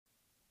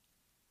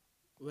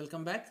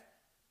Welcome back.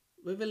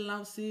 We will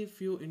now see a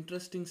few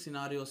interesting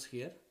scenarios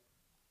here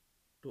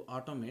to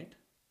automate.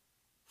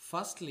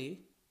 Firstly,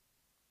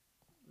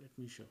 let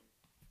me show.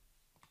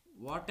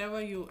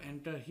 Whatever you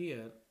enter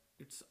here,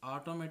 it's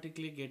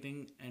automatically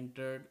getting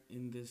entered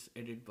in this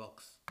edit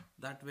box.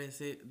 That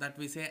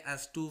we say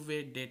as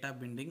two-way data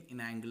binding in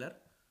Angular.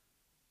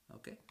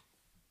 Okay.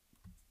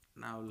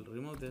 Now I'll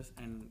remove this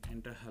and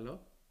enter hello.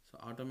 So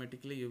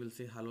automatically you will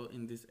see hello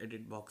in this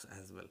edit box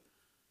as well.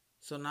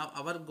 So now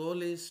our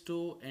goal is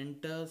to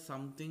enter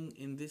something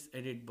in this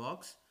edit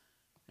box,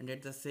 and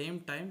at the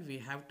same time we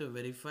have to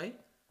verify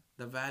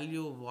the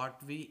value what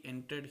we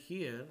entered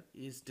here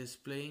is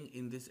displaying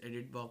in this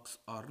edit box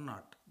or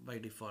not by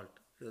default.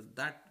 So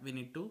that we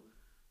need to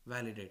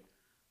validate.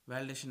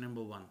 Validation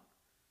number one.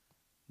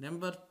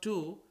 Number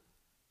two,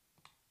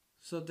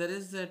 so there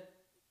is a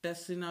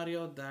test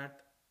scenario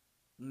that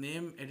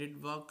name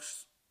edit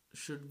box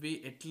should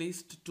be at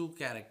least 2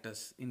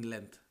 characters in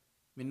length.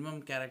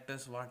 Minimum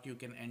characters what you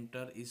can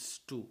enter is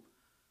 2.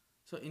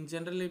 So in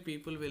generally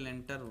people will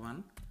enter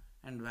 1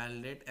 and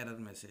validate error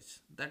message.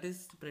 That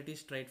is pretty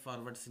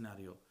straightforward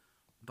scenario.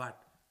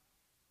 But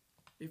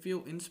if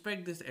you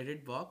inspect this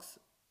edit box,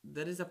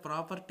 there is a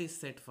property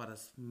set for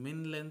us,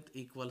 min length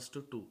equals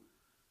to 2.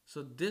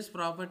 So this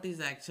property is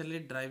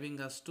actually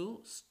driving us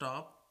to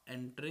stop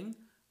entering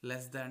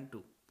less than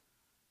 2.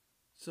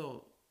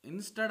 So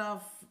instead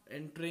of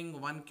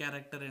entering 1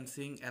 character and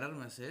seeing error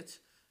message,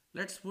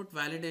 let's put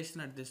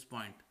validation at this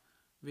point.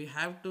 We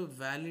have to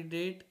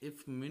validate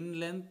if min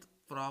length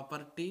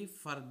property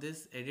for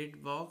this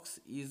edit box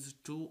is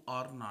 2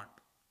 or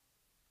not.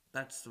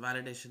 That's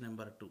validation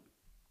number 2.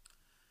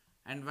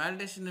 And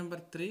validation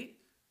number 3,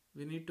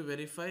 we need to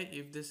verify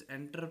if this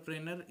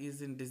entrepreneur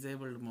is in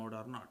disabled mode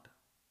or not.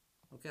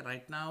 Okay,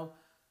 right now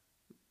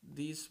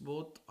these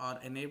both are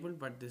enabled,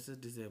 but this is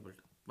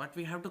disabled. But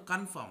we have to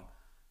confirm.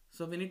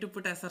 So we need to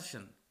put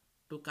assertion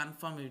to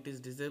confirm it is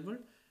disabled,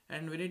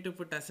 and we need to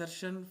put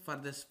assertion for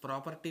this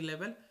property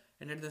level,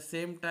 and at the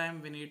same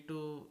time we need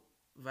to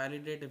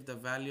validate if the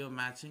value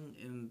matching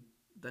in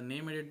the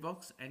name edit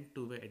box and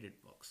two-way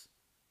edit box.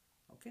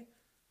 Okay,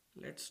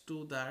 let's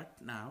do that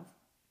now.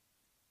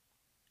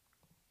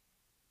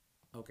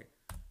 Okay,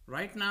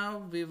 right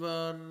now we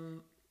were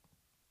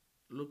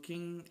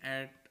looking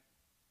at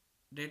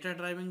data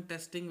driving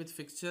testing with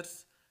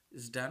fixtures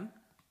is done.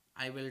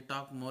 I will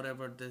talk more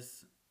about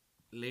this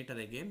later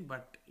again,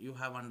 but you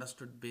have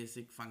understood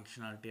basic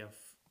functionality of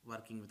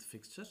working with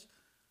fixtures.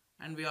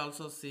 And we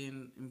also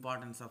seen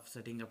importance of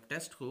setting up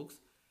test hooks,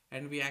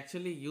 and we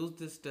actually use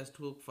this test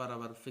hook for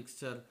our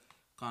fixture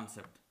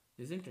concept,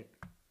 isn't it?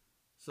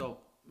 So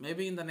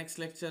maybe in the next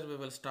lecture we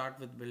will start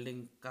with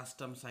building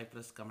custom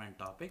Cypress command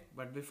topic,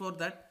 but before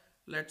that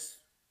let's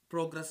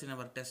progress in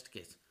our test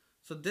case.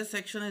 So this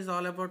section is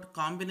all about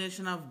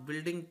combination of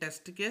building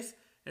test case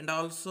and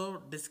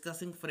also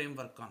discussing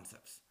framework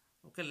concepts.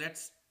 Okay,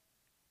 let's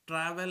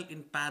travel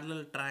in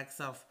parallel tracks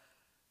of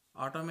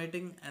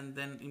automating and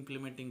then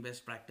implementing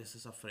best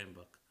practices of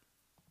framework.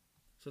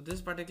 So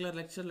this particular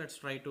lecture, let's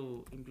try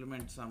to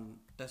implement some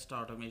test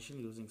automation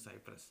using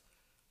Cypress.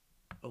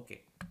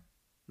 Okay,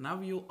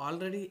 now you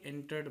already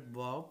entered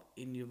Bob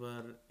in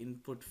your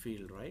input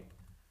field, right?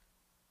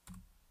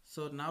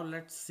 So now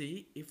let's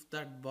see if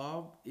that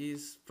Bob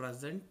is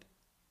present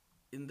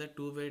in the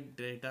two-way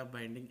data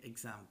binding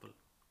example.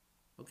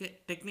 Okay,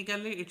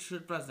 technically it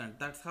should present.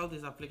 That's how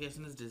this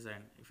application is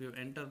designed. If you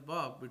enter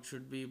Bob, it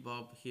should be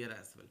Bob here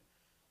as well.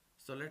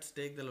 So let's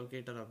take the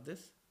locator of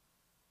this.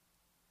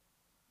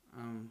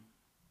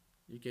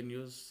 You can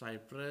use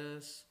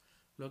Cypress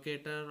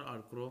locator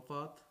or crow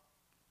path.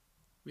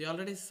 We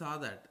already saw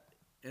that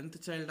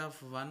nth child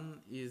of 1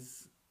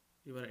 is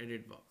your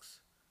edit box.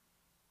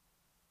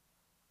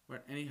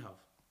 But anyhow,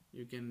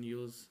 you can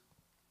use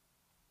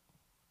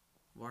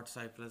what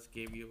Cypress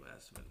gave you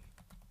as well.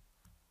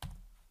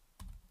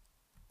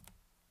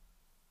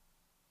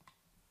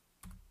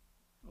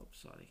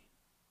 Oops, sorry.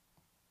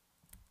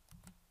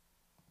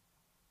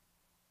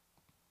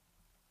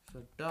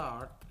 So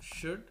dot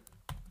should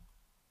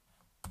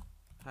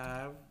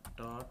have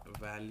dot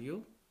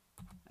value,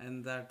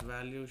 and that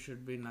value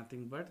should be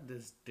nothing but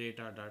this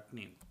data dot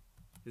name,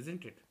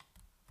 isn't it?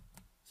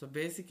 So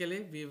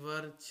basically we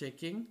were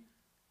checking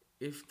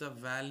if the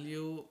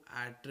value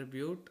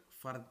attribute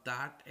for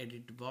that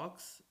edit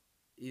box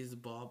is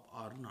Bob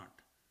or not.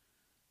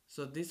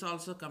 So this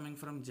also coming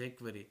from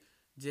jQuery.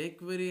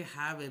 jQuery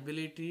have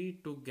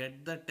ability to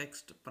get the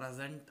text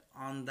present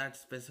on that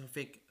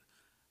specific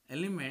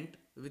element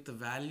with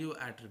value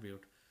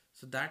attribute.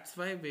 So that's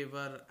why we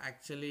were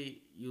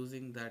actually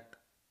using that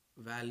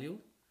value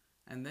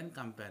and then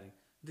comparing.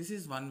 This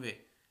is one way.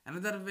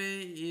 Another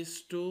way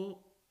is to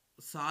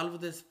solve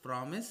this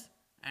promise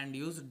and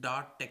use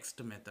dot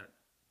text method.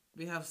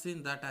 We have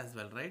seen that as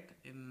well, right?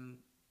 In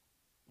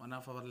one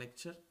of our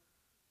lecture.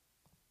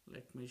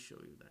 Let me show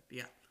you that.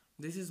 Yeah,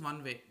 this is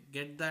one way.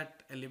 Get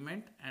that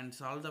element and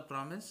solve the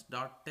promise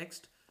dot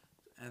text,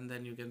 and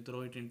then you can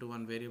throw it into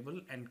one variable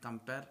and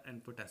compare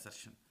and put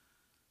assertion.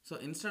 So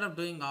instead of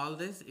doing all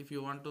this, if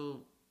you want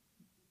to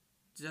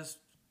just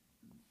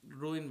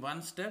do in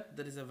one step.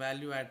 There is a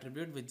value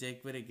attribute which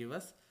jQuery give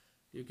us.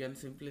 You can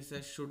simply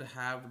say should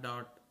have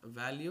dot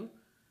value,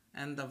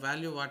 and the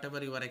value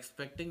whatever you are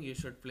expecting, you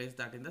should place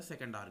that in the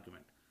second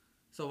argument.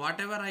 So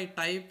whatever I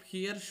type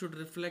here should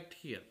reflect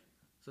here.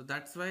 So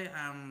that's why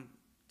I am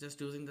just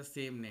using the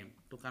same name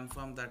to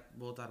confirm that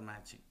both are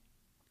matching.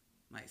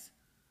 Nice.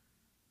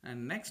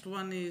 And next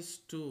one is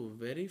to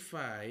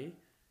verify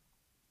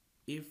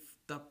if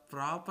the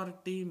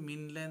property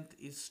min length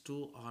is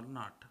 2 or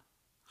not.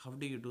 How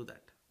do you do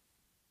that?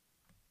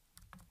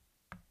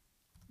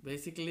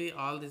 Basically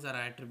all these are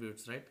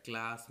attributes, right?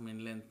 Class,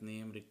 min length,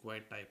 name,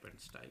 required type and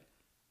style.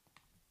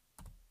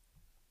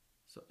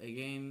 So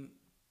again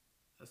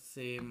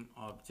same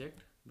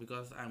object,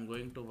 because I'm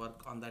going to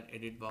work on that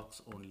edit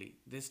box only.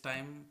 This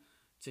time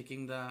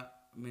checking the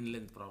min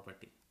length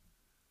property.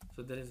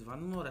 So there is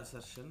one more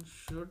assertion,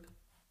 should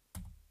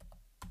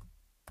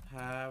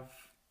have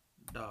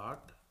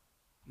dot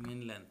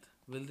min length.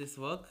 Will this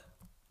work?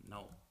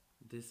 No,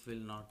 this will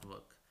not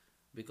work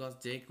because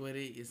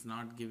jQuery is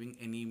not giving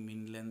any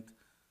min length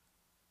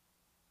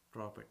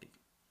property.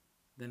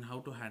 Then how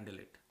to handle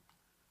it?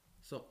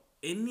 So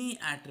any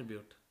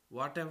attribute,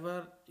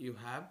 whatever you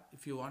have,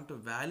 if you want to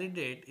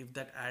validate if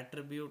that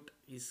attribute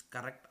is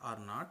correct or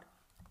not,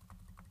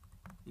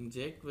 in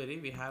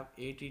jQuery we have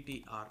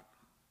attr,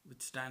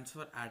 which stands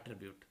for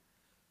attribute.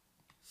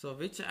 So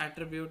which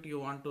attribute you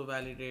want to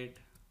validate?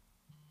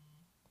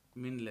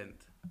 Min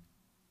length.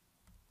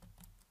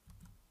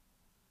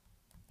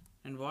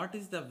 And what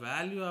is the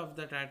value of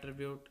that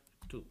attribute?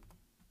 2.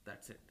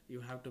 That's it.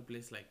 You have to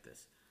place like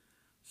this.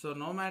 So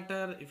no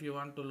matter if you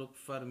want to look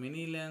for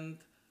mini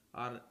length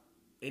or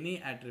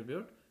any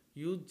attribute,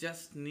 you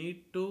just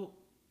need to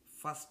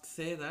first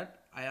say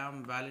that I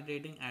am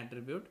validating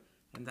attribute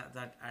and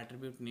that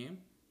attribute name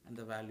and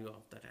the value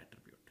of that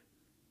attribute.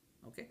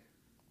 Okay.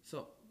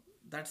 So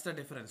that's the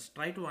difference.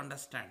 Try to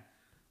understand.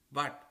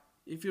 But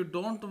if you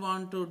don't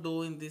want to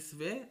do in this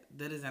way,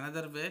 there is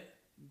another way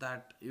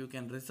that you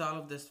can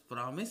resolve this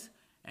promise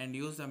and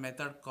use a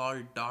method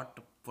called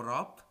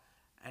 .prop,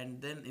 and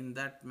then in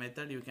that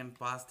method you can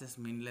pass this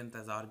min length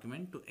as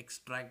argument to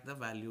extract the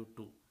value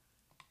 2,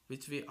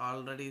 which we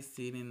already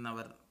seen in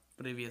our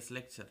previous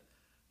lecture.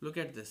 Look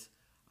at this.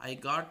 I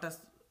got a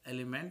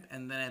element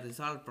and then I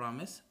resolved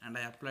promise and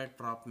I applied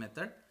prop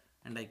method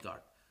and I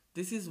got.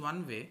 This is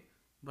one way,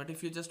 but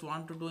if you just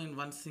want to do in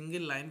one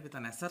single line with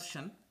an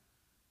assertion,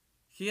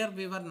 here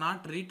we were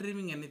not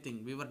retrieving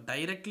anything. We were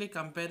directly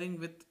comparing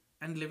with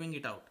and leaving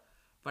it out.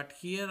 But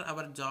here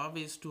our job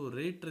is to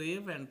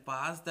retrieve and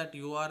pass that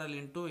URL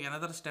into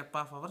another step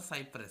of our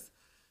Cypress.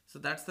 So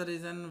that's the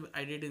reason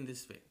I did in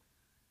this way.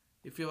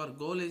 If your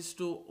goal is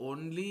to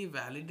only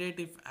validate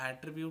if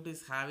attribute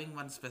is having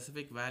one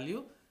specific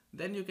value,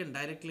 then you can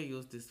directly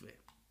use this way.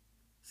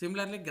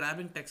 Similarly,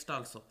 grabbing text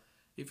also.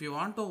 If you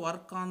want to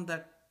work on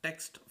that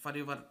text for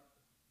your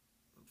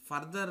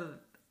further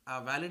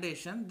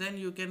validation, then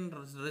you can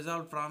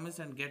resolve promise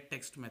and get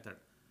text method.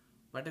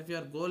 But if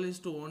your goal is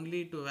to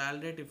only to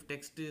validate if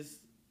text is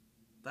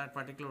that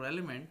particular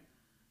element,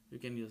 you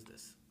can use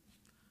this.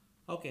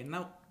 Okay,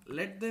 now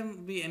let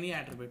them be any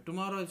attribute.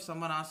 Tomorrow if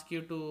someone asks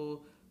you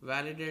to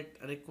validate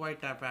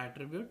required type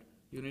attribute,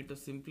 you need to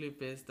simply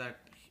paste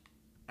that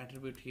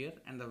attribute here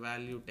and the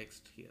value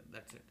text here.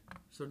 That's it.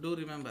 So do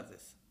remember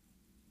this.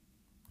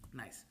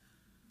 Nice.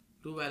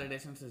 2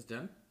 validations is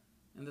done.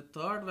 And the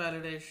third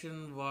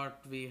validation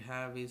what we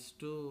have is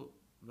to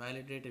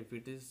validate if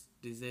it is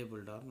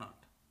disabled or not.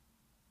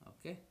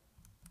 Okay.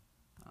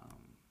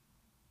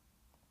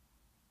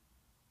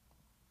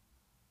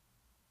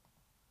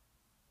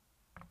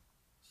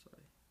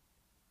 Sorry.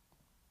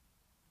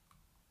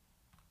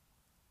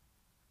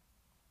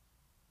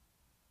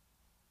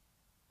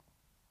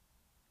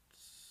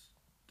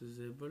 It's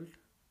disabled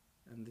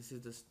and this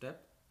is the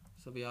step.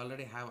 So we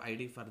already have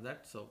ID for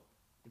that. So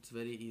it's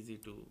very easy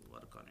to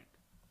work on it.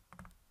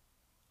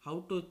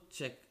 How to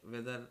check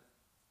whether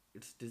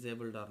it's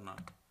disabled or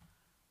not?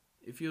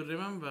 If you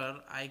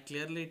remember, I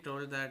clearly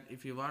told that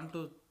if you want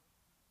to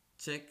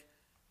check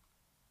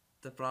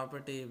the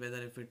property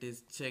whether if it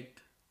is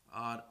checked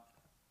or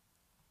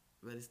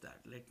where is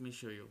that? Let me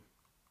show you.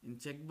 In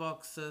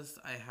checkboxes,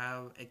 I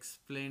have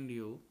explained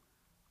you.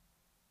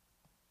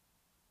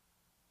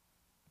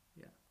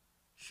 Yeah,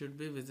 should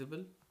be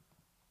visible,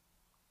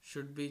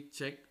 should be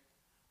checked.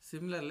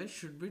 Similarly,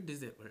 should be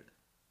disabled.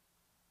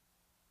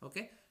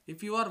 Okay.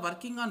 If you are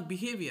working on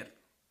behavior,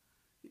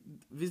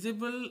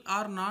 visible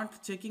or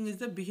not checking is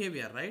the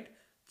behavior, right?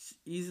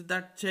 Is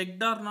that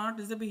checked or not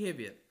is the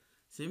behavior.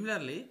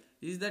 Similarly,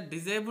 is that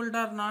disabled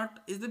or not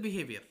is the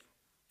behavior.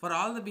 For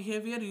all the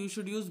behavior, you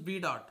should use b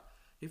dot.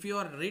 If you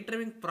are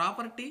retrieving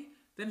property,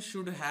 then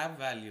should have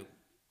value.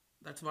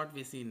 That's what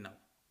we see now.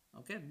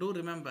 Okay. Do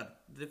remember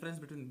the difference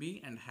between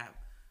b and have.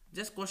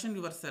 Just question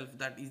yourself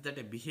that is that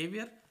a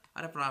behavior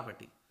or a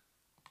property.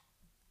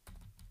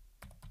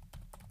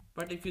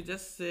 But if you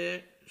just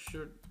say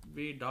should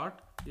be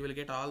dot, you will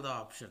get all the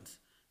options.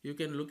 You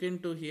can look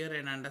into here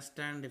and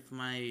understand if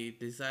my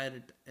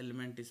desired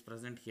element is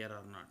present here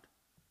or not.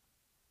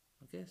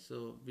 Okay,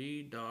 so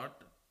v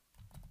dot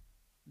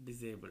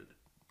disabled.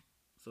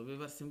 So we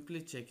were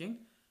simply checking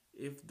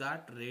if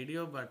that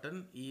radio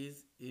button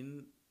is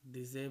in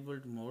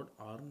disabled mode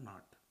or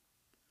not.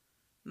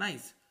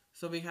 Nice.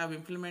 So we have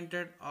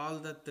implemented all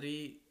the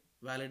three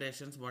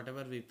validations,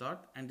 whatever we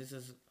thought, and this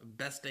is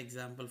best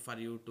example for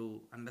you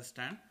to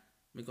understand,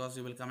 because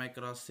you will come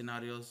across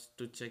scenarios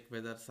to check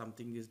whether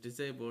something is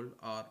disabled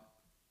or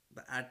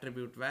the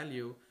attribute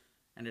value,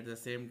 and at the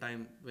same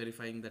time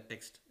verifying the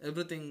text.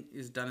 Everything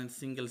is done in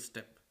single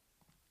step.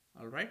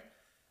 All right.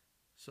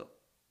 So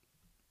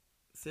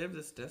save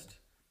this test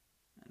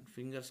and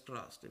fingers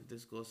crossed if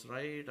this goes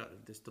right or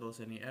if this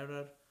throws any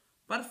error.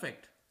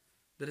 Perfect.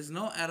 There is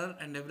no error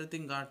and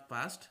everything got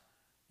passed.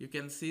 You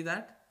can see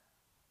that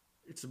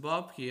it's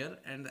Bob here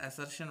and the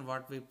assertion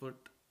what we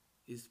put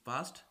is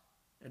passed.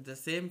 At the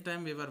same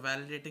time we were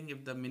validating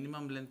if the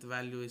minimum length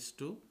value is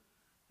 2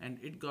 and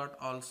it got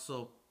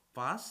also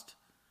passed,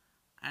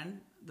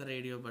 and the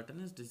radio button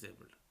is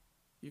disabled.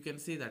 You can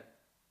see that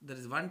there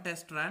is one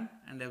test ran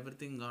and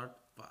everything got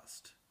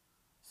passed.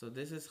 So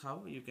this is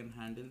how you can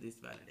handle these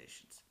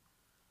validations.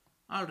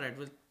 Alright,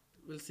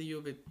 we'll see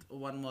you with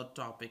one more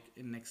topic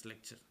in next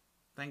lecture.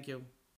 Thank you.